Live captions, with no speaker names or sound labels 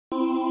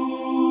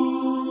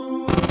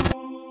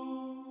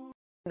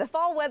The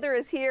fall weather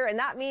is here, and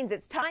that means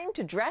it's time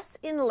to dress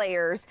in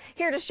layers.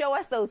 Here to show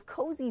us those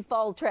cozy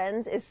fall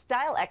trends is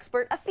style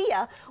expert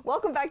Afia.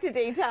 Welcome back to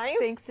Daytime.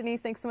 Thanks, Denise.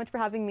 Thanks so much for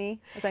having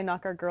me as I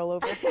knock our girl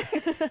over.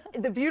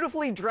 The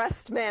beautifully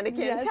dressed mannequin.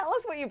 Yes. Tell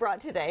us what you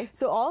brought today.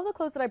 So all of the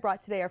clothes that I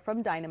brought today are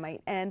from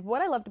Dynamite, and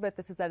what I loved about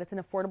this is that it's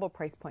an affordable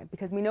price point,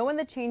 because we know when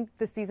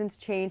the seasons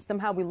change,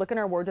 somehow we look in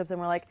our wardrobes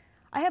and we're like,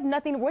 I have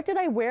nothing. What did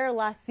I wear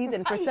last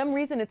season? Right. For some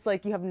reason, it's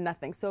like you have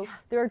nothing. So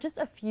there are just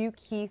a few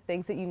key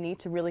things that you need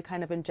to really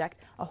kind of inject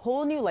a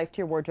whole new life to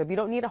your wardrobe. You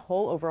don't need a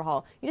whole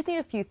overhaul. You just need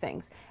a few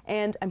things.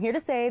 And I'm here to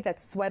say that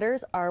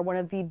sweaters are one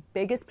of the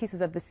biggest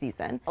pieces of the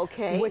season.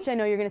 Okay. Which I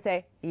know you're going to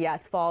say, yeah,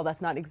 it's fall.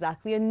 That's not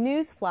exactly a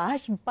news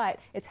flash, but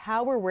it's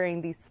how we're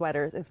wearing these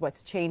sweaters is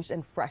what's changed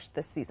and fresh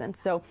this season.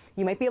 So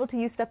you might be able to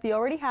use stuff that you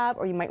already have,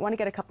 or you might want to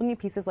get a couple new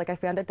pieces like I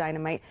found at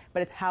Dynamite,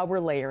 but it's how we're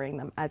layering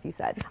them, as you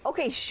said.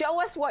 Okay, show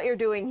us what you're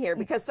doing here,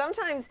 because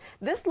sometimes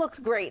this looks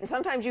great, and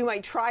sometimes you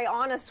might try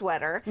on a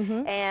sweater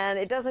and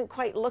it doesn't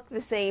quite look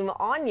the same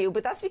on you,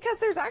 but that's because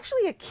there's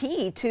actually a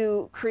key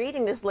to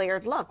creating this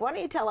layered look. Why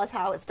don't you tell us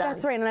how it's done?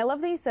 That's right, and I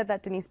love that you said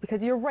that, Denise,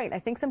 because you're right. I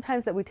think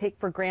sometimes that we take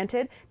for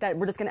granted that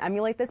we're just going to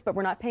emulate this, but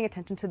we're not paying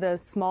attention to the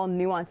small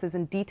nuances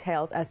and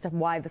details as to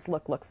why this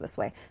look looks this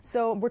way.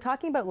 So we're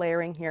talking about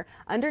layering here.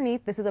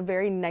 Underneath, this is a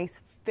very nice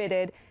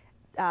fitted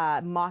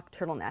mock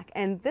turtleneck,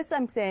 and this,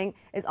 I'm saying,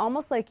 is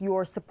almost like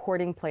your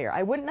supporting player.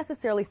 I wouldn't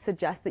necessarily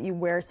suggest that you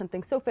wear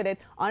something so fitted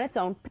on its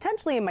own.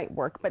 Potentially it might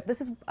work, but this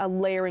is a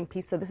layering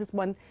piece, so this is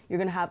one you're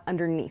going to have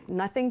underneath.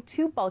 Nothing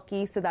too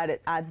bulky so that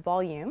it adds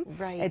volume.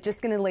 Right. It's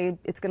going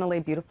to lay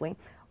beautifully.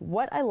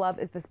 What I love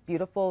is this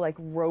beautiful like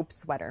robe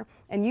sweater,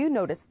 and you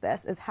notice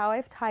this is how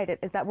I've tied it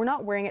is that we're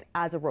not wearing it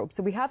as a robe,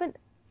 so we haven't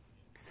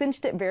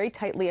cinched it very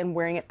tightly and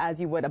wearing it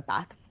as you would a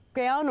bath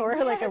gown or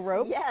like a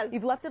robe. Yes.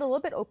 You've left it a little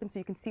bit open so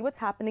you can see what's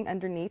happening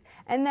underneath,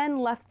 and then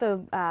left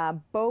the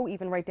bow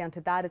even right down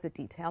to that as a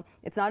detail.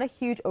 It's not a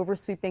huge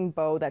oversweeping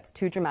bow that's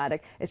too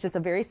dramatic. It's just a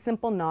very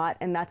simple knot,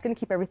 and that's going to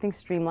keep everything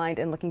streamlined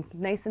and looking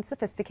nice and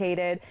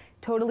sophisticated.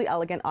 Totally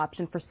elegant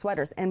option for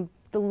sweaters. And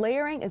the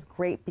layering is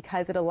great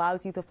because it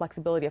allows you the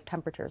flexibility of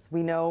temperatures.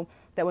 We know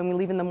that when we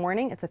leave in the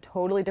morning, it's a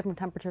totally different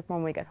temperature from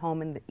when we get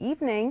home in the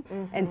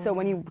evening. And so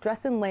when you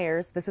dress in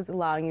layers, this is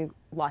allowing you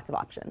lots of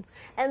options.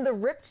 And the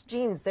ripped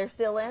jeans, they're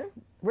still in?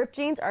 Ripped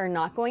jeans are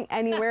not going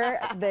anywhere.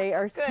 They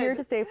are here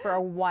to stay for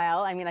a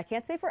while. I mean, I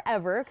can't say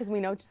forever because we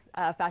know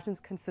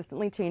fashion's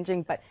consistently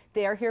changing, but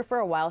they are here for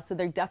a while, so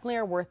they definitely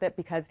are worth it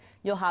because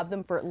you'll have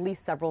them for at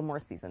least several more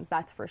seasons,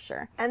 that's for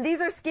sure. And these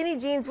are skinny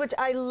jeans, which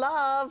I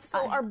love.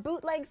 So are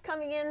bootlegs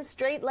coming in,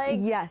 straight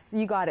legs? Yes,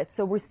 you got it.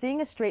 So we're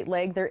seeing a straight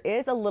leg. There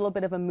is a little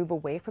bit of a move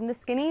away from the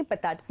skinny,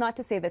 but that's not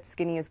to say that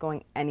skinny is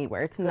going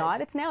anywhere. It's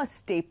not. It's now a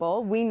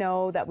staple. We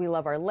know that we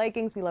love our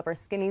leggings, we love our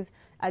skinnies.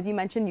 As you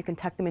mentioned, you can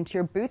tuck them into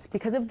your boots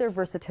because of their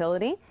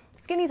versatility.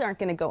 Skinnies aren't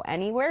going to go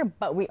anywhere,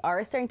 but we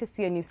are starting to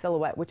see a new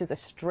silhouette, which is a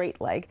straight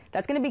leg.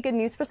 That's going to be good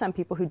news for some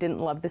people who didn't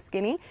love the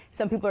skinny.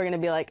 Some people are going to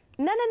be like,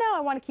 no,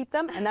 I want to keep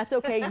them, and that's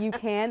okay. You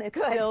can. It's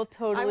still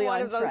totally on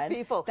trend. I'm one of those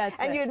people.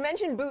 And you had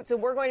mentioned boots, so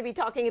we're going to be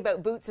talking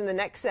about boots in the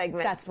next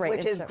segment. That's right.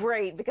 Which is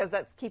great because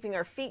that's keeping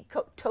our feet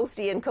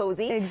toasty and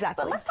cozy.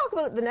 Exactly. But let's talk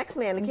about the next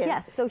mannequin.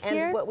 Yes. So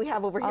here, and what we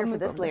have over here for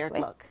this layered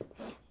look.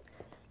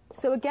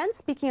 So again,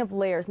 speaking of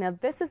layers, now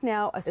this is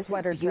now a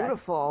sweater dress.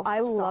 Beautiful. I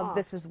so love soft.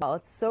 this as well.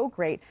 It's so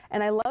great.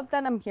 And I love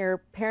that I'm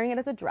here pairing it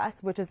as a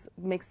dress, which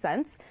makes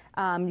sense.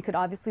 You could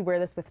obviously wear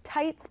this with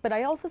tights, but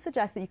I also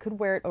suggest that you could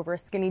wear it over a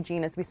skinny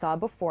jean as we saw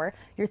before.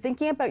 You're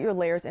thinking about your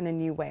layers in a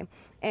new way.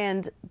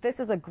 And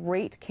this is a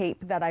great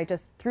cape that I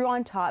just threw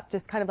on top,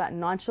 just kind of that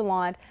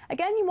nonchalant.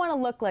 Again, you want to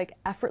look like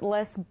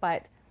effortless,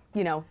 but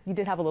you know, you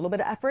did have a little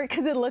bit of effort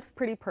because it looks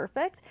pretty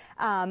perfect.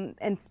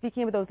 And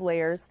speaking of those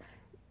layers,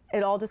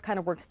 it all just kind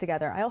of works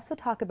together. I also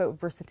talk about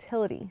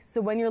versatility.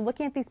 So when you're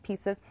looking at these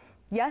pieces,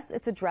 yes,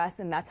 it's a dress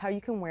and that's how you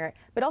can wear it,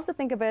 but also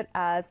think of it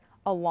as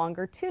a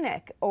longer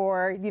tunic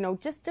or, you know,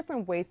 just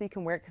different ways that you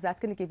can wear it because that's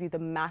going to give you the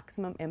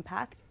maximum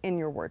impact in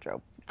your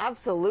wardrobe.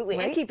 Absolutely.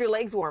 Right? And keep your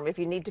legs warm if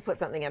you need to put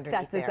something underneath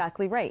That's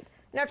exactly right.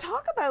 Now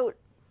talk about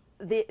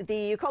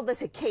you called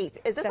this a cape.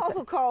 Is this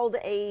also called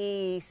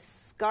a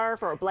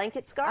scarf or a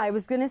blanket scarf? I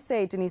was going to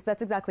say, Denise,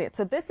 that's exactly it.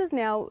 So this is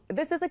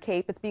a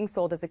cape. It's being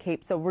sold as a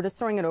cape, so we're just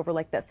throwing it over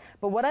like this.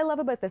 But what I love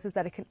about this is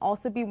that it can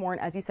also be worn,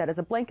 as you said, as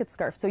a blanket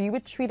scarf. So you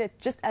would treat it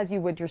just as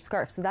you would your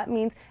scarf. So that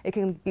means it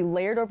can be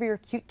layered over your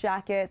cute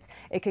jackets.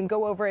 It can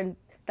go over, and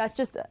that's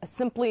just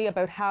simply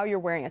about how you're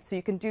wearing it. So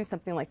you can do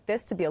something like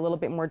this to be a little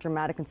bit more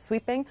dramatic and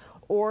sweeping,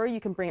 or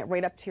you can bring it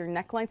right up to your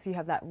neckline so you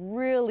have that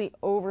really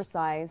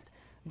oversized,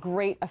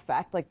 great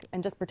effect,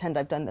 and just pretend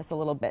I've done this a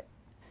little bit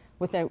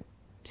without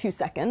 2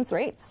 seconds,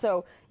 right?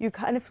 So you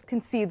kind of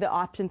can see the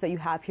options that you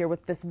have here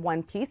with this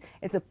one piece.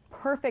 It's a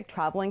perfect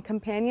traveling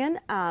companion,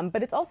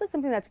 but it's also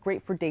something that's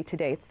great for day to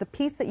day. It's the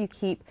piece that you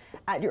keep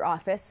at your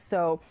office.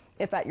 So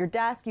if at your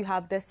desk you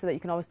have this so that you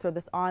can always throw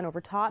this on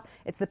over top,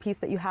 it's the piece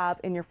that you have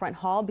in your front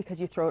hall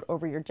because you throw it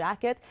over your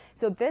jacket.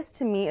 So this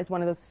to me is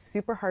one of those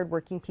super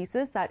hardworking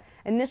pieces that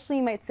initially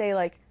you might say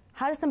like,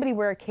 how does somebody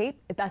wear a cape?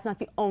 That's not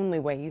the only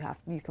way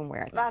you can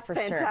wear it. That's for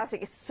fantastic.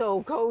 Sure. It's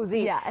so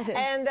cozy. Yeah, it is.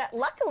 And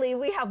luckily,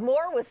 we have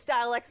more with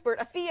style expert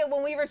Afia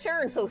when we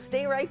return, so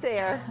stay right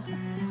there.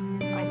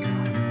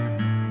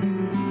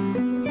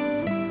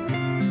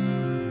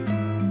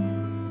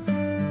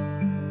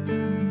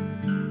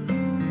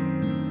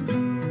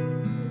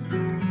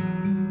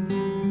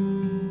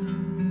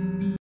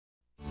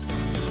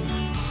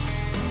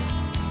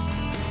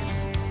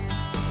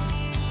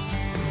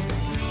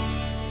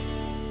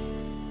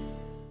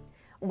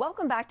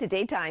 Welcome back to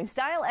Daytime.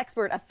 Style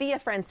expert Afia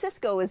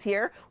Francisco is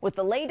here with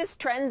the latest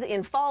trends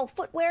in fall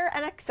footwear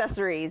and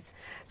accessories.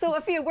 So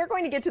Afia, we're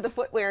going to get to the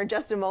footwear in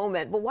just a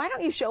moment, but why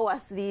don't you show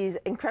us these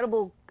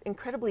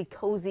incredibly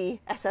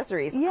cozy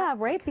accessories? Yeah,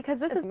 right, because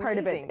this is part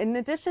of it. In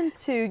addition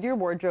to your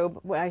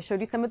wardrobe, I showed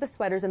you some of the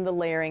sweaters and the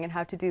layering and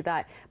how to do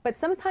that, but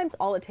sometimes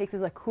all it takes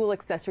is a cool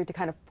accessory to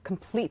kind of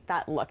complete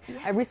that look.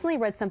 Yes. I recently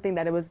read something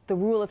that it was the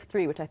rule of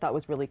 3, which I thought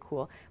was really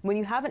cool. When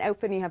you have an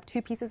outfit and you have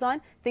 2 pieces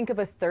on, think of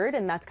a third,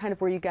 and that's kind of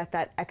where you get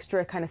that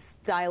extra kind of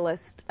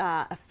stylist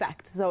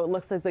effect. So it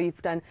looks as though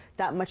you've done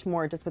that much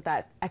more just with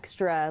that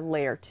extra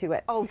layer to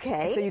it.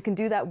 Okay. So you can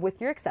do that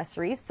with your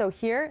accessories. So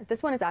here,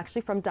 this one is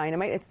actually from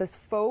Dynamite. It's this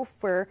faux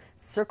fur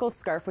circle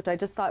scarf, which I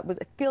just thought was,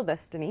 feel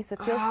this, Denise.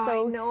 It feels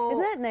so,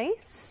 isn't that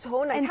nice?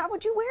 So nice. And how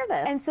would you wear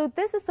this? And so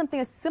this is something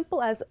as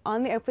simple as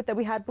on the outfit that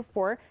we had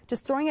before,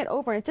 just throwing it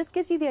over, and it just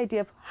gives you the idea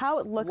of how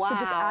it looks to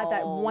just add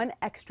that one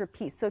extra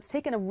piece. So it's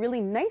taken a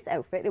really nice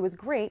outfit. It was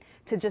great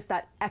to just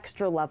that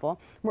extra level.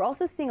 We're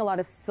also seeing a lot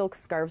of silk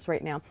scarves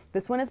right now.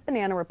 This one is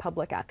Banana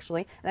Republic,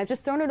 actually, and I've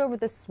just thrown it over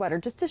this sweater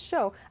just to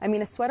show, I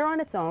mean, a sweater on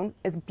its own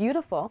is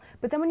beautiful,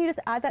 but then when you just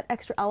add that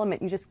extra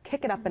element, you just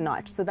kick it up a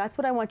notch. So that's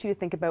what I want you to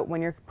think about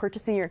when you're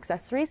purchasing your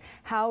accessories,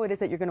 how it is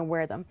that you're going to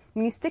wear them.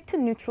 When you stick to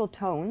neutral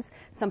tones,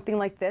 something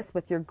like this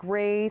with your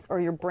grays or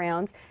your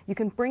browns, you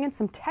can bring in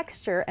some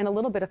texture and a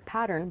little bit of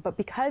pattern, but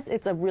because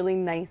it's a really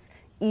nice,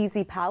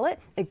 easy palette,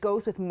 it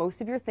goes with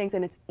most of your things,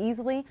 and it's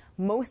easily,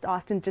 most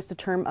often, just a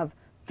term of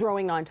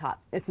throwing on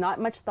top. It's not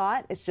much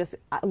thought. It's just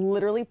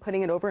literally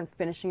putting it over and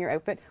finishing your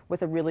outfit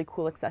with a really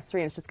cool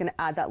accessory, and it's just going to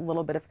add that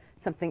little bit of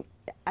something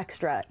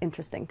extra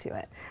interesting to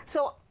it.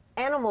 So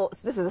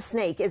animals, this is a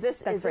snake. Is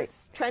this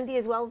trendy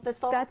as well this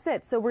fall? That's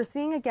it. So we're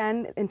seeing,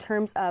 again, in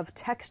terms of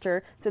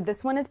texture, so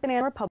this one is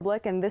Banana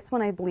Republic, and this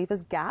one I believe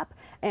is Gap,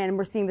 and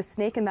we're seeing the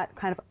snake in that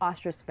kind of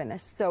ostrich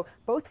finish. So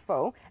both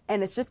faux,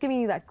 and it's just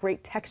giving you that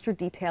great texture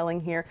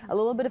detailing here, a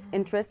little bit of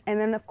interest, and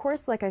then of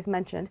course, like I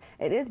mentioned,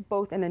 it is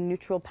both in a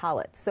neutral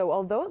palette. So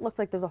although it looks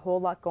like there's a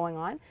whole lot going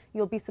on,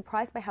 you'll be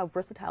surprised by how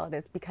versatile it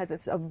is because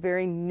it's a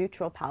very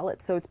neutral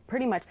palette. So it's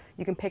pretty much,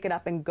 you can pick it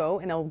up and go,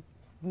 and it'll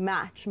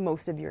match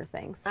most of your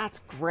things. That's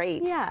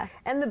great. Yeah.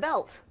 And the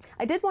belt.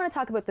 I did want to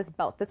talk about this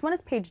belt. This one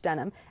is Paige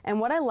Denim, and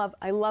what I love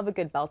a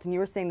good belt, and you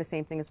were saying the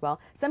same thing as well.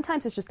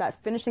 Sometimes it's just that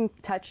finishing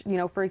touch, you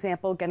know, for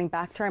example, getting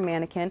back to our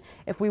mannequin.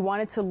 If we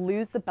wanted to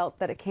lose the belt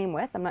that it came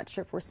with, I'm not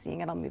sure if we're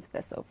seeing it, I'll move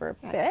this over a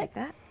bit. Take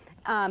that.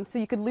 So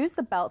you could lose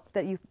the belt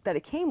that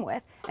it came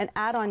with and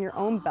add on your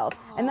own belt,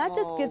 and that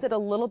just gives it a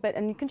little bit,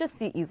 and you can just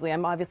see easily,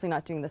 I'm obviously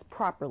not doing this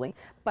properly,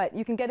 but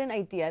you can get an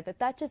idea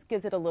that just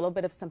gives it a little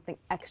bit of something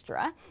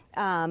extra.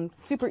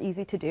 Super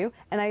easy to do,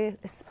 and I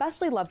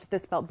especially loved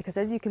this belt because,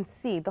 as you can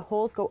see, the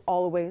holes go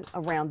all the way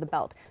around the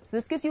belt. So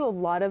this gives you a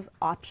lot of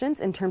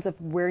options in terms of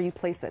where you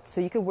place it.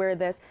 So you could wear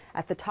this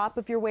at the top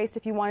of your waist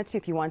if you wanted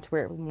to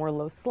wear it more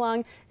low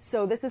slung.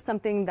 So this is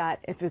something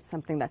that, if it's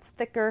something that's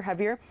thicker,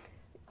 heavier,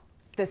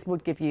 this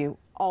would give you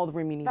all the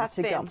room you need to go. That's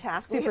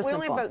fantastic. Super we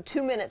only have about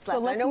 2 minutes left.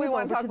 So let's I know we move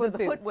want to talk over about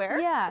the footwear.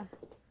 Yeah.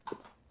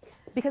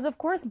 Because of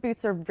course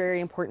boots are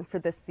very important for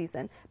this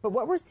season, but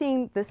what we're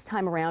seeing this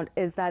time around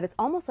is that it's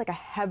almost like a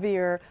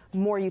heavier,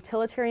 more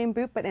utilitarian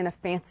boot, but in a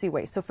fancy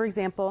way. So for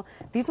example,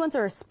 these ones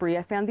are Esprit.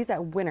 I found these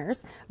at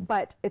Winners,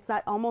 but it's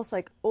that almost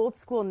like old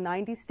school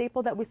 90s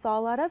staple that we saw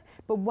a lot of,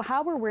 but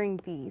how we're wearing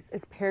these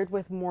is paired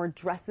with more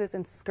dresses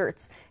and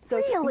skirts. So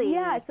really?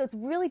 So it's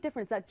really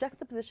different. It's that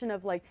juxtaposition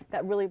of like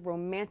that really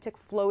romantic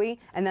flowy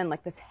and then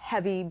like this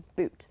heavy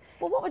boot.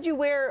 Well, what would you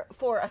wear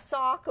for a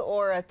sock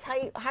or a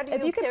tight? How do you?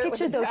 If you could pair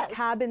picture it with a those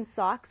dress? cabin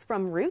socks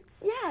from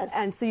Roots. Yes.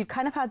 And so you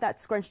kind of have that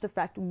scrunched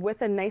effect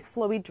with a nice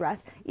flowy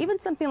dress. Even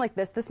something like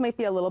this might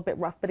be a little bit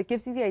rough, but it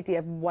gives you the idea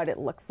of what it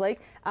looks like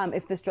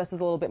if this dress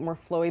was a little bit more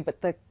flowy,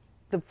 but the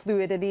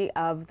fluidity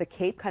of the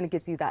cape kind of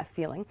gives you that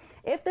feeling.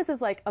 If this is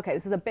like, okay,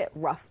 this is a bit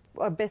rough,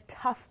 a bit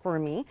tough for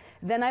me,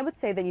 then I would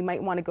say that you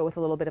might want to go with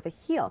a little bit of a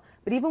heel.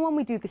 But even when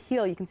we do the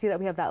heel, you can see that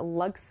we have that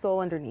lug sole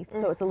underneath.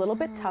 So it's a little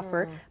bit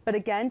tougher. But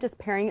again, just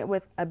pairing it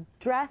with a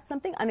dress,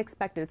 something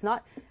unexpected. It's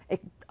not, it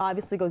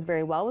obviously goes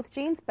very well with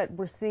jeans, but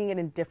we're seeing it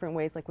in different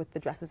ways, like with the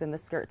dresses and the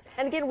skirts.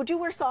 And again, would you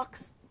wear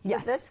socks?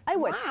 Yes, with this? I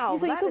would. Wow,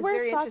 so you that could is wear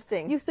very a sock,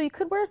 interesting. So you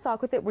could wear a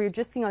sock with it where you're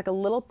just seeing like a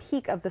little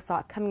peek of the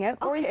sock coming out,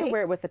 or you could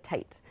wear it with a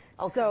tight.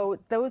 So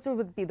those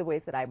would be the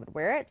ways that I would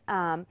wear it.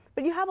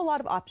 But you have a lot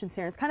of options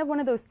here. It's kind of one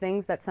of those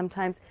things that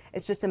sometimes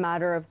it's just a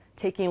matter of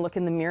taking a look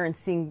in the mirror and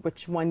seeing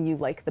which one you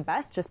like the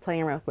best, just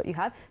playing around with what you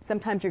have.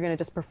 Sometimes you're going to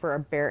just prefer a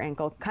bare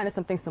ankle, kind of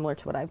something similar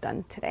to what I've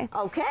done today.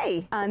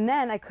 Okay. And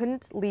then I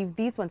couldn't leave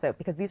these ones out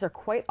because these are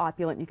quite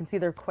opulent. You can see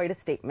they're quite a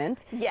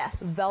statement.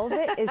 Yes.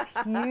 Velvet is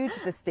huge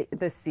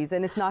this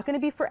season. It's not going to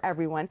be for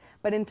everyone,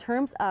 but in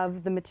terms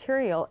of the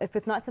material, if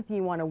it's not something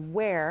you want to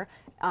wear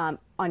on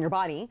your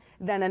body,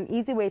 then an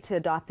easy way to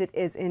adopt it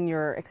is in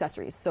your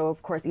accessories. So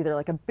of course, either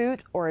like a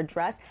boot or a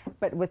dress.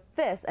 But with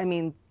this, I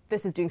mean,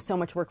 this is doing so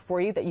much work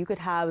for you that you could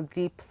have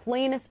the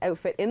plainest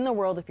outfit in the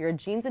world. If you're a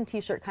jeans and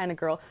t-shirt kind of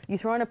girl, you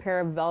throw on a pair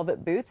of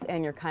velvet boots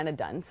and you're kind of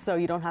done. So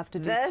you don't have to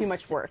do too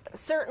much work.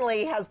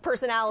 Certainly has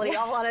personality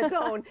all on its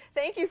own.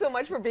 Thank you so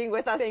much for being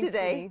with us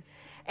today. Denise.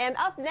 And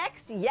up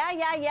next,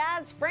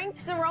 Yeah's Frank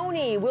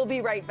Zeroni. We'll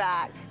be right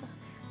back.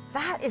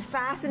 That is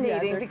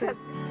fascinating because